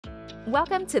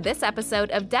Welcome to this episode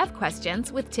of Dev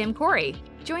Questions with Tim Corey.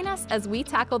 Join us as we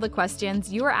tackle the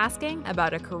questions you are asking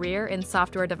about a career in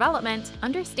software development,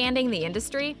 understanding the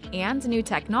industry, and new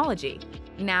technology.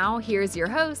 Now, here's your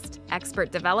host,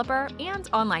 expert developer, and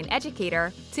online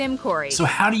educator, Tim Corey. So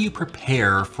how do you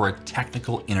prepare for a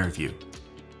technical interview?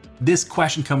 This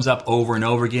question comes up over and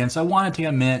over again, so I want to take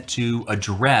a minute to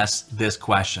address this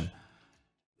question.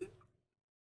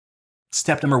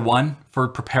 Step number one for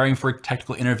preparing for a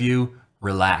technical interview,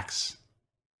 relax.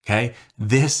 Okay?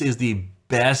 This is the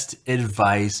best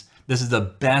advice. This is the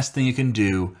best thing you can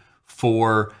do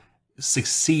for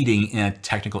succeeding in a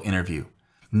technical interview.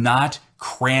 Not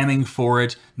cramming for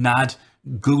it, not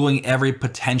Googling every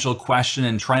potential question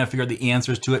and trying to figure out the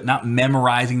answers to it, not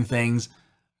memorizing things.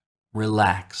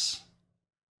 Relax.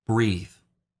 Breathe.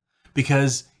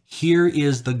 Because here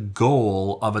is the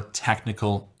goal of a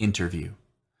technical interview.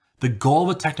 The goal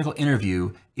of a technical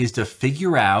interview is to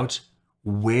figure out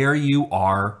where you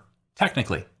are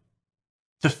technically,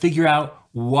 to figure out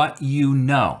what you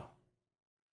know.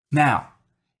 Now,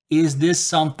 is this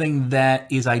something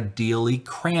that is ideally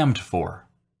crammed for?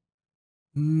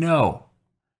 No,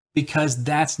 because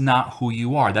that's not who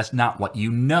you are. That's not what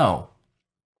you know.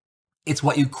 It's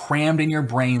what you crammed in your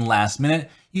brain last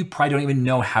minute. You probably don't even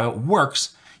know how it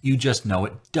works. You just know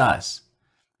it does.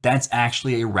 That's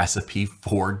actually a recipe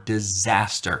for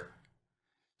disaster.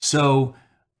 So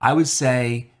I would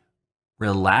say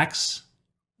relax.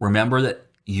 Remember that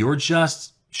you're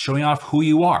just showing off who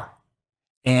you are.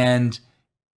 And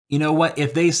you know what?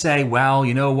 If they say, well,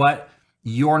 you know what?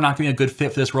 You're not going to be a good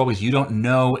fit for this role because you don't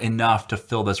know enough to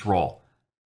fill this role.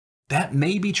 That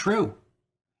may be true.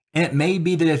 And it may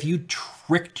be that if you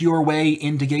tricked your way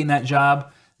into getting that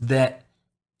job, that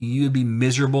you'd be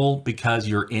miserable because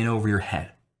you're in over your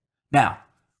head. Now,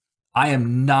 I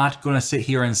am not going to sit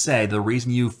here and say the reason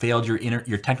you failed your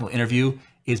technical interview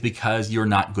is because you're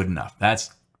not good enough.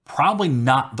 That's probably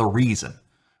not the reason,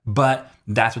 but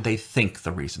that's what they think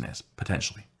the reason is,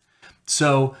 potentially.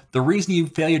 So the reason you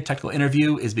fail your technical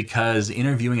interview is because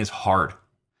interviewing is hard.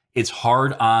 It's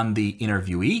hard on the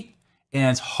interviewee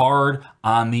and it's hard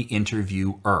on the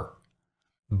interviewer.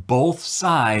 Both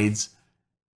sides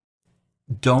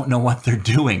don't know what they're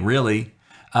doing, really.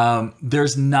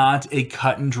 There's not a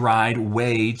cut and dried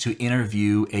way to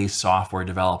interview a software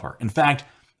developer. In fact,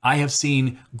 I have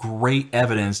seen great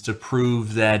evidence to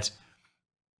prove that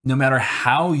no matter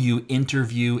how you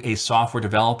interview a software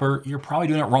developer, you're probably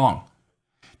doing it wrong.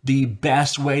 The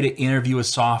best way to interview a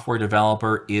software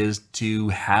developer is to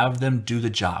have them do the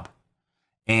job.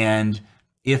 And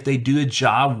if they do the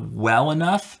job well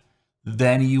enough,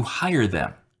 then you hire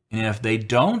them. And if they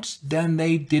don't, then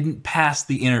they didn't pass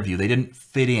the interview. They didn't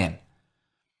fit in.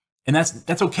 And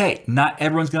that's okay. Not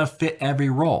everyone's going to fit every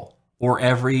role or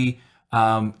within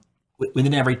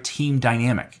every team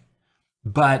dynamic.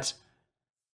 But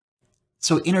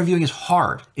so interviewing is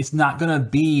hard. It's not going to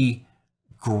be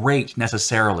great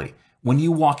necessarily. When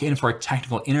you walk in for a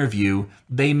technical interview,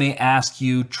 they may ask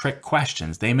you trick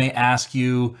questions. They may ask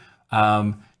you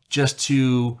just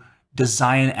to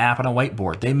design an app on a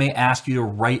whiteboard. They may ask you to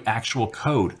write actual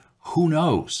code. Who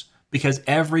knows? Because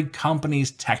every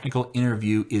company's technical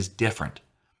interview is different.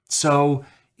 So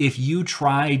if you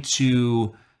try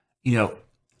to,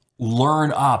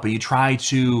 learn up and you try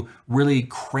to really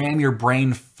cram your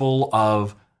brain full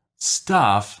of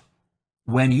stuff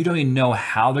when you don't even know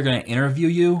how they're going to interview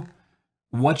you,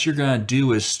 what you're going to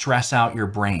do is stress out your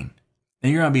brain.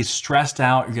 And you're going to be stressed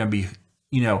out. You're going to be,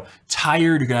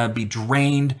 tired. You're going to be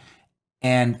drained.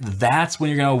 And that's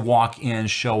when you're going to walk in and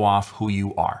show off who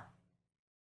you are.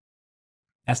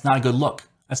 That's not a good look.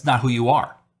 That's not who you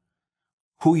are.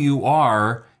 Who you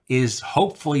are is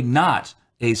hopefully not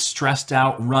a stressed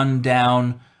out, run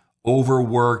down,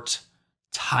 overworked,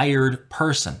 tired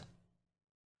person.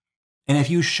 And if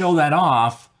you show that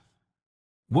off,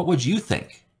 what would you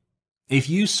think? If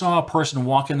you saw a person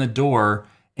walk in the door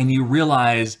and you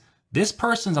realize this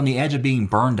person's on the edge of being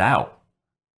burned out,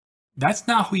 that's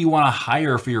not who you want to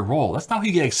hire for your role. That's not who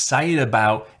you get excited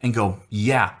about and go,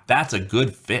 yeah, that's a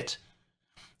good fit.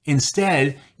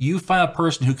 Instead, you find a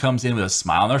person who comes in with a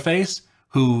smile on their face,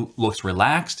 who looks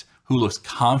relaxed, who looks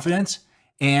confident,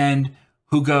 and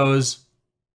who goes,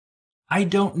 I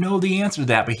don't know the answer to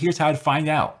that, but here's how I'd find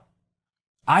out.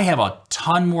 I have a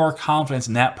ton more confidence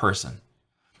in that person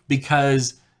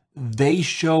because they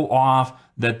show off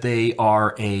that they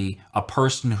are a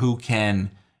person who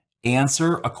can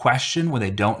answer a question when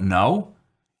they don't know,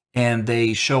 and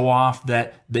they show off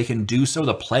that they can do so with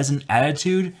a pleasant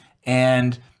attitude,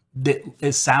 and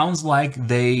it sounds like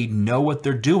they know what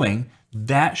they're doing.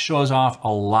 That shows off a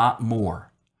lot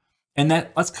more. And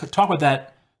let's talk about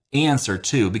that answer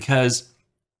too, because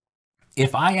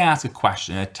if I ask a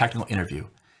question in a technical interview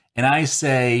and I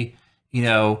say,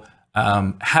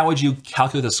 how would you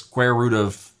calculate the square root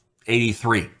of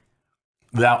 83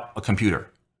 without a computer?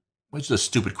 Which is a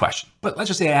stupid question, but let's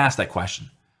just say I asked that question.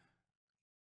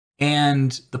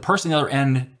 And the person on the other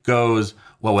end goes,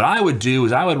 well, what I would do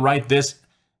is I would write this,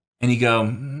 and you go,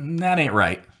 that ain't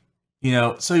right.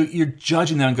 So you're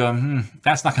judging them and going,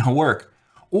 that's not going to work.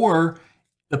 Or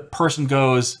the person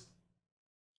goes,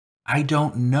 I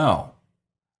don't know.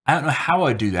 I don't know how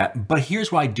I'd do that, but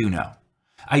here's what I do know.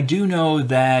 I do know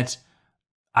that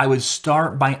I would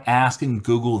start by asking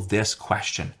Google this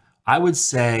question. I would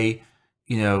say,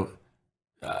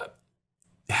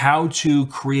 how to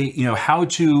create, how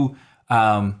to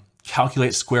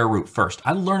calculate square root first.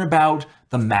 I'd learn about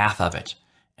the math of it.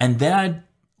 And then I'd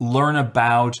learn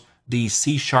about the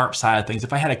C# side of things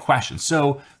if I had a question.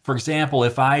 So for example,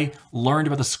 if I learned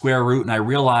about the square root and I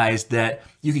realized that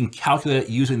you can calculate it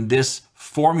using this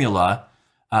formula,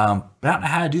 but I don't know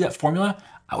how to do that formula,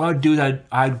 what I would do is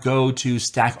I'd go to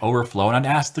Stack Overflow and I'd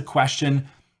ask the question,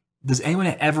 does anyone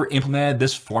ever implemented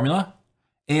this formula?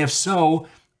 And if so,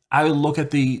 I would look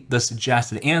at the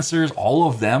suggested answers, all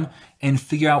of them, and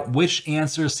figure out which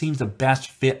answer seems to best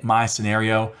fit my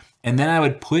scenario. And then I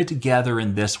would put it together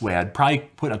in this way. I'd probably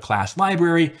put a class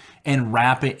library and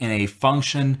wrap it in a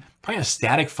function, probably a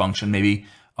static function maybe,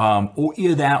 or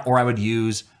either that, or I would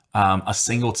use a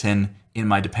singleton in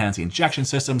my dependency injection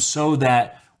system so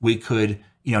that we could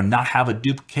not have a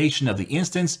duplication of the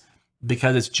instance,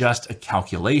 because it's just a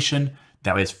calculation.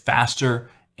 That way it's faster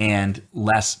and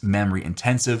less memory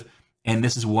intensive. And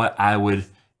this is what I would,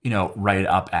 write it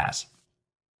up as.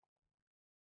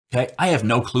 Okay, I have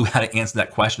no clue how to answer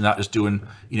that question without just doing,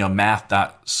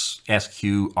 math.sqrt,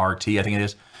 I think it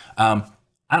is. I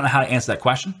don't know how to answer that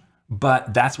question,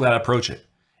 but that's what I'd approach it.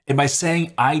 And by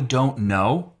saying I don't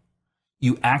know,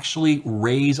 you actually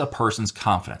raise a person's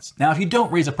confidence. Now, if you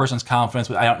don't raise a person's confidence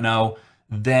with I don't know,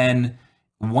 then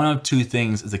one of two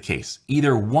things is the case.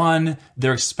 Either one,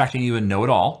 they're expecting you to know it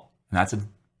all, and that's a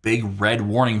big red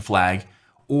warning flag,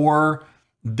 or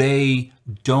they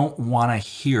don't want to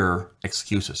hear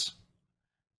excuses.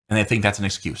 And they think that's an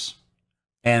excuse.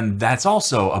 And that's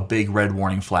also a big red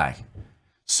warning flag.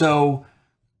 So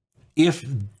if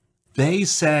they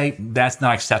say that's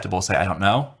not acceptable, say I don't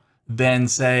know, then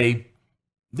say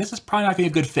this is probably not going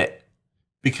to be a good fit,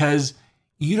 because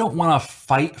you don't want to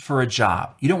fight for a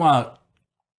job. You don't want to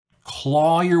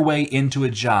claw your way into a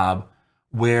job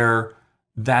where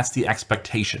that's the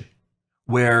expectation,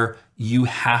 where you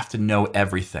have to know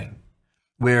everything,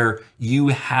 where you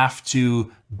have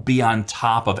to be on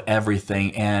top of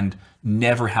everything and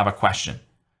never have a question,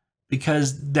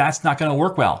 because that's not going to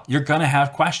work well. You're going to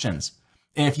have questions.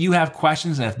 And if you have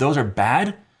questions and if those are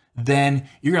bad, then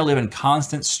you're going to live in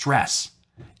constant stress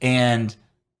and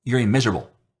you're going to be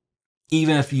miserable,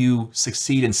 even if you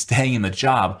succeed in staying in the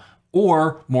job.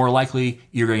 Or more likely,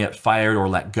 you're going to get fired or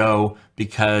let go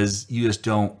because you just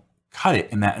don't cut it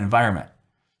in that environment.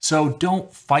 So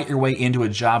don't fight your way into a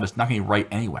job that's not going to be right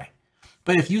anyway.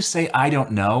 But if you say, I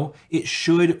don't know, it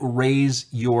should raise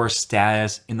your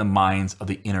status in the minds of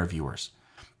the interviewers.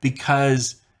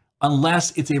 Because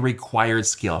unless it's a required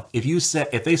skill,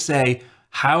 if they say,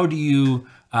 how do you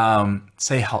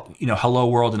say, hello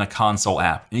world in a console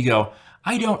app? And you go,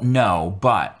 I don't know,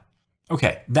 but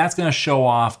okay, that's going to show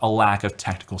off a lack of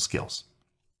technical skills.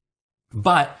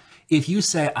 But if you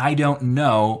say, I don't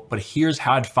know, but here's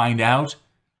how I'd find out,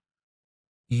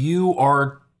 you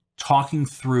are talking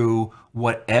through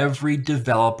what every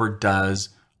developer does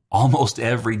almost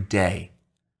every day,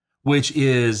 which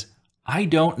is, I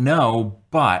don't know,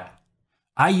 but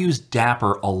I use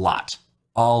Dapper a lot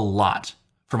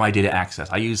for my data access.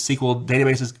 I use SQL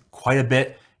databases quite a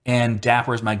bit, and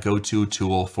Dapper is my go-to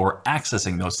tool for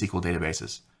accessing those SQL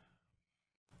databases.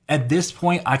 At this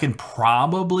point, I can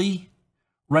probably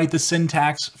write the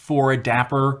syntax for a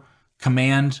Dapper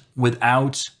command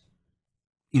without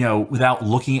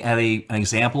looking at an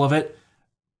example of it,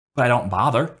 but I don't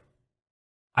bother.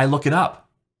 I look it up.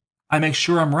 I make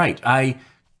sure I'm right. I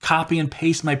copy and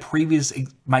paste my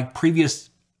previous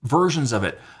versions of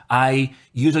it. I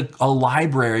use a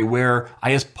library where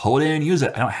I just pull it in and use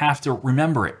it. I don't have to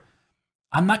remember it.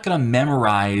 I'm not going to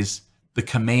memorize the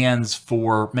commands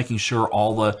for making sure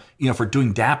all the, for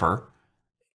doing Dapper.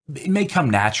 It may come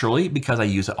naturally because I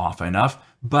use it often enough,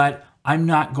 but I'm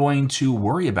not going to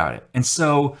worry about it. And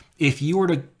so if you were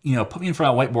to, put me in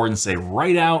front of a whiteboard and say,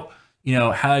 write out,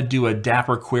 how to do a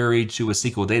Dapper query to a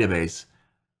SQL database,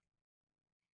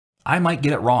 I might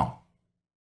get it wrong.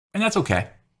 And that's okay.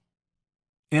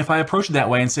 And if I approach it that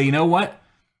way and say, you know what,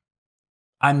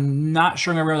 I'm not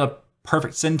sure I'm going to remember the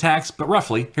perfect syntax, but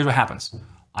roughly, here's what happens.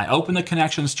 I open the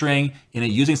connection string in a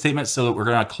using statement, so that we're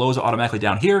going to close it automatically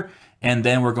down here. And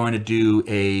then we're going to do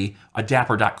a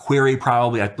dapper.query,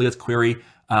 probably. I believe it's query,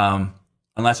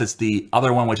 unless it's the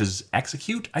other one, which is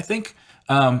execute, I think.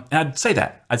 And I'd say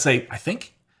that. I'd say, I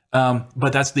think.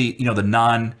 But that's the, the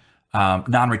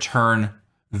non-return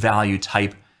value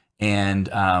type. And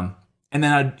then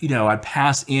I'd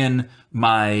pass in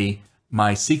my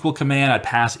SQL command, I'd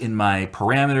pass in my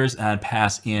parameters, and I'd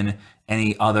pass in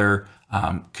any other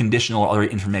conditional or other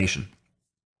information.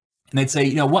 And they'd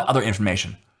say, what other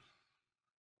information?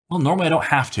 Well, normally I don't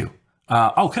have to.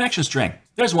 Connection string.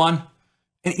 There's one.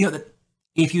 And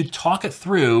if you talk it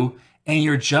through and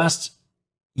you're just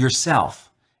yourself,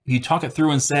 if you talk it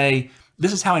through and say,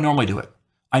 this is how I normally do it.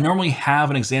 I normally have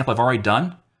an example I've already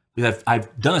done, because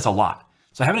I've done this a lot.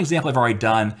 So I have an example I've already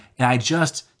done, and I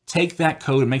just take that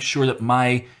code and make sure that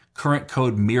my current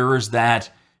code mirrors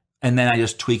that, and then I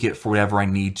just tweak it for whatever I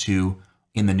need to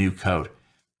in the new code.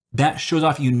 That shows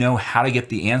off you know how to get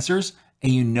the answers,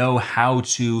 and you know how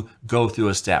to go through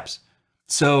the steps.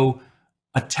 So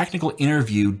a technical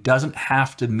interview doesn't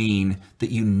have to mean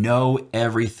that you know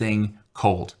everything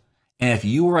cold. And if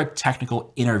you are a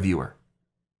technical interviewer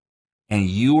and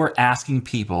you are asking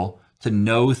people to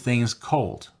know things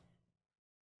cold,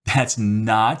 that's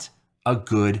not a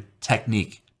good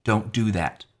technique. Don't do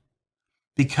that.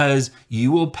 Because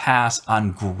you will pass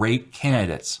on great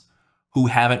candidates who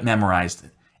haven't memorized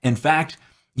it. In fact,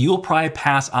 you'll probably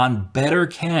pass on better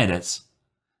candidates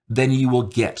than you will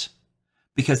get,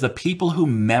 because the people who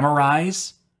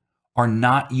memorize are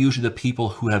not usually the people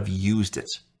who have used it.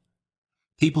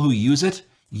 People who use it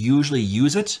usually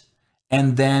use it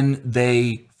and then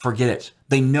they forget it.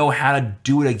 They know how to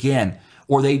do it again,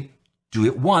 or they do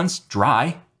it once,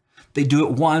 dry. They do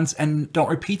it once and don't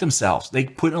repeat themselves. They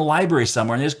put it in a library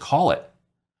somewhere and they just call it.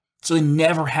 So they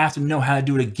never have to know how to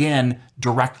do it again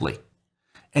directly.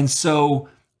 And so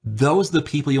those are the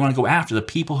people you want to go after, the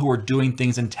people who are doing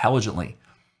things intelligently.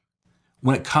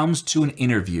 When it comes to an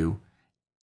interview,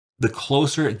 the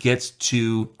closer it gets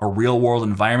to a real world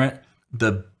environment,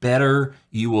 the better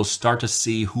you will start to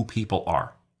see who people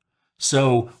are.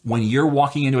 So when you're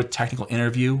walking into a technical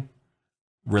interview,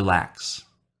 relax.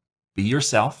 Be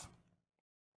yourself.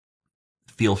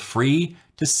 Feel free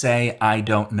to say, I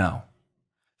don't know.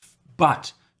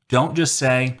 But don't just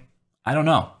say, I don't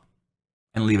know,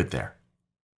 and leave it there.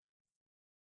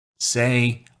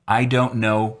 Say, I don't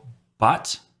know,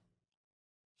 but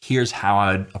here's how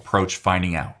I'd approach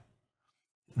finding out.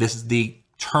 This is the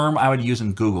term I would use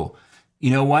in Google. You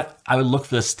know what? I would look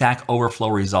for the Stack Overflow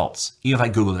results. Even if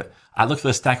I Googled it, I'd look for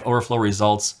the Stack Overflow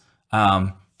results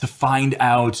to find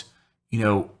out,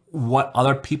 what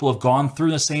other people have gone through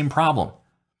the same problem.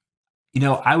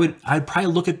 I'd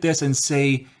probably look at this and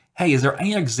say, hey, is there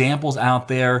any examples out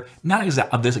there, not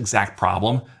of this exact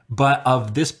problem, but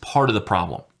of this part of the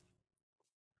problem?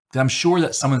 I'm sure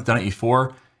that someone's done it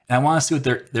before, and I want to see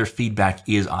what their feedback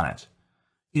is on it.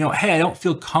 Hey, I don't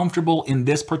feel comfortable in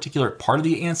this particular part of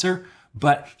the answer,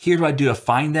 but here's what I do to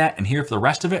find that, and here for the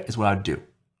rest of it is what I'd do.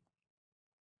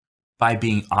 By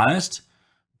being honest,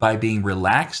 by being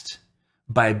relaxed,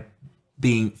 by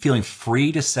feeling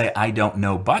free to say, I don't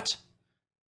know, but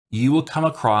you will come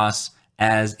across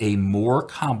as a more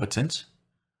competent,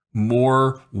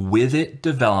 more with it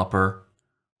developer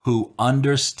who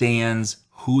understands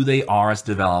who they are as a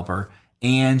developer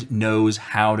and knows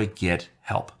how to get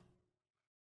help.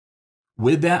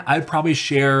 With that, I'd probably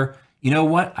share,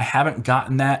 I haven't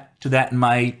gotten to that in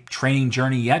my training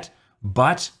journey yet,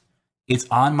 but it's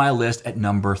on my list at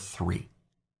number 3.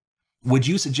 Would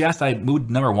you suggest I move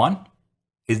to number 1?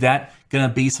 Is that going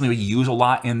to be something we use a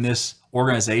lot in this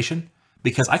organization?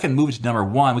 Because I can move it to number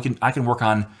 1. I can work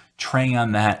on training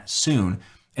on that soon.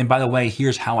 And by the way,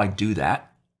 here's how I do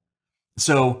that.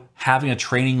 So having a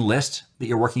training list that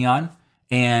you're working on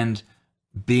and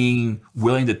being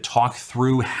willing to talk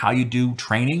through how you do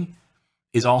training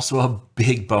is also a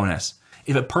big bonus.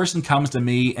 If a person comes to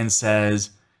me and says,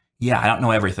 yeah, I don't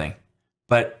know everything,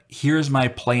 but here's my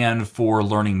plan for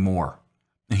learning more,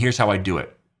 and here's how I do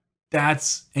it,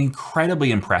 that's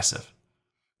incredibly impressive,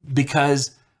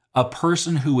 because a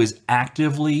person who is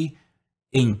actively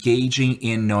engaging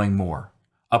in knowing more,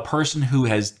 a person who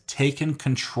has taken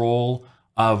control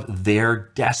of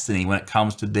their destiny when it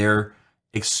comes to their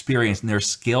experience and their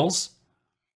skills,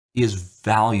 is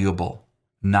valuable.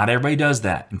 Not everybody does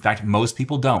that. In fact, most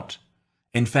people don't.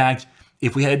 In fact,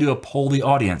 if we had to do a poll of the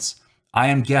audience, I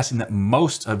am guessing that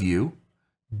most of you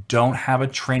don't have a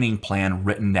training plan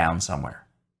written down somewhere.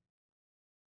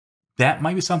 that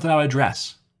might be something I would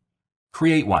address.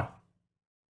 Create one.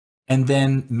 And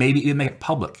then maybe even make it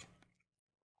public.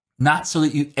 Not so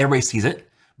that everybody sees it,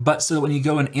 but so that when you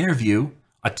go and interview,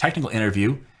 a technical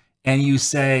interview, and you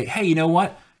say, hey, you know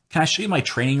what? Can I show you my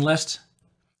training list?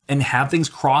 And have things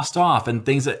crossed off and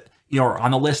things that are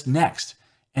on the list next.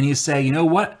 And you say, you know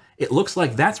what? It looks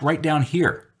like that's right down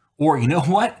here. Or you know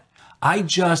what? I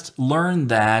just learned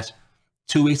that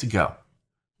 2 weeks ago.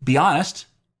 Be honest.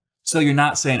 So you're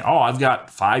not saying, oh, I've got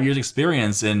 5 years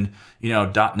experience in,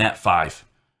 .NET 5.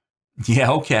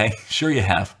 Yeah, okay, sure you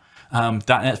have.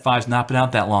 .NET 5's not been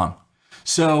out that long.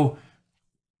 So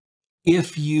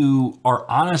if you are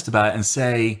honest about it and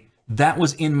say, that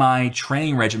was in my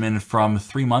training regimen from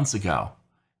 3 months ago,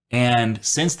 and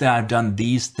since then I've done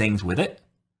these things with it,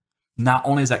 not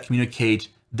only does that communicate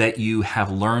that you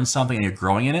have learned something and you're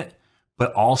growing in it,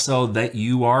 but also that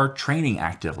you are training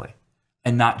actively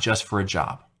and not just for a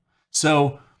job.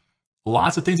 So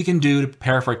lots of things you can do to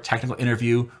prepare for a technical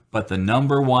interview, but the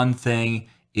number one thing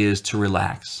is to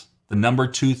relax. The number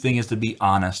two thing is to be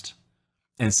honest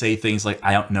and say things like,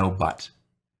 I don't know, but.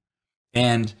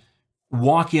 And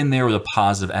walk in there with a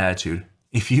positive attitude.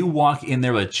 If you walk in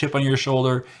there with a chip on your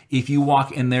shoulder, if you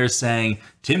walk in there saying,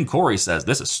 Tim Corey says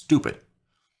this is stupid,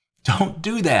 don't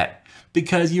do that,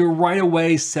 because you're right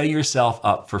away setting yourself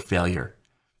up for failure.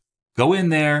 Go in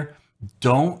there.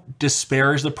 Don't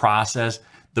disparage the process.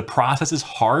 The process is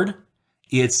hard.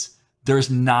 There's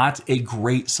not a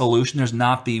great solution. There's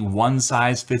not the one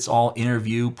size fits all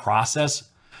interview process,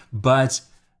 but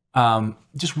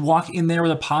just walk in there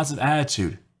with a positive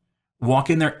attitude.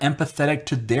 Walk in there empathetic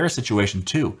to their situation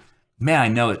too. Man, I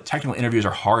know that technical interviews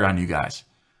are hard on you guys.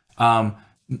 Man,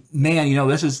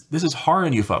 this is hard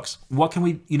on you folks. What can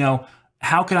we,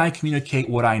 how can I communicate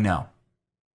what I know?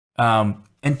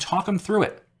 And talk them through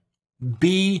it.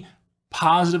 Be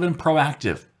positive and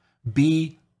proactive.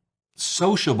 Be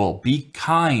sociable. Be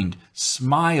kind.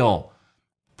 Smile.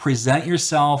 Present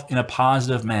yourself in a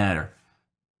positive manner.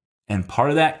 And part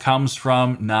of that comes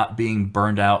from not being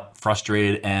burned out,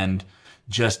 frustrated, and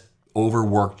just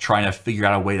overworked trying to figure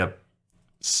out a way to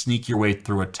sneak your way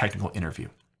through a technical interview.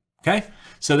 Okay?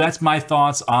 So that's my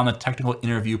thoughts on the technical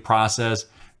interview process.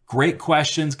 Great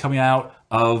questions coming out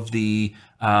of the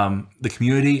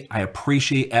community. I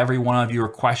appreciate every one of your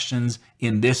questions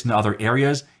in this and other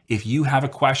areas. If you have a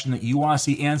question that you want to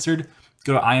see answered,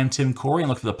 go to IAmTimCorey and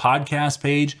look for the podcast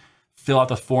page, fill out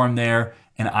the form there,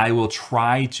 and I will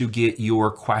try to get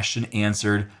your question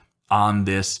answered on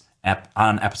on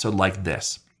an episode like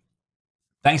this.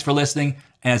 Thanks for listening,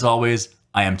 and as always,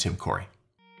 I am Tim Corey.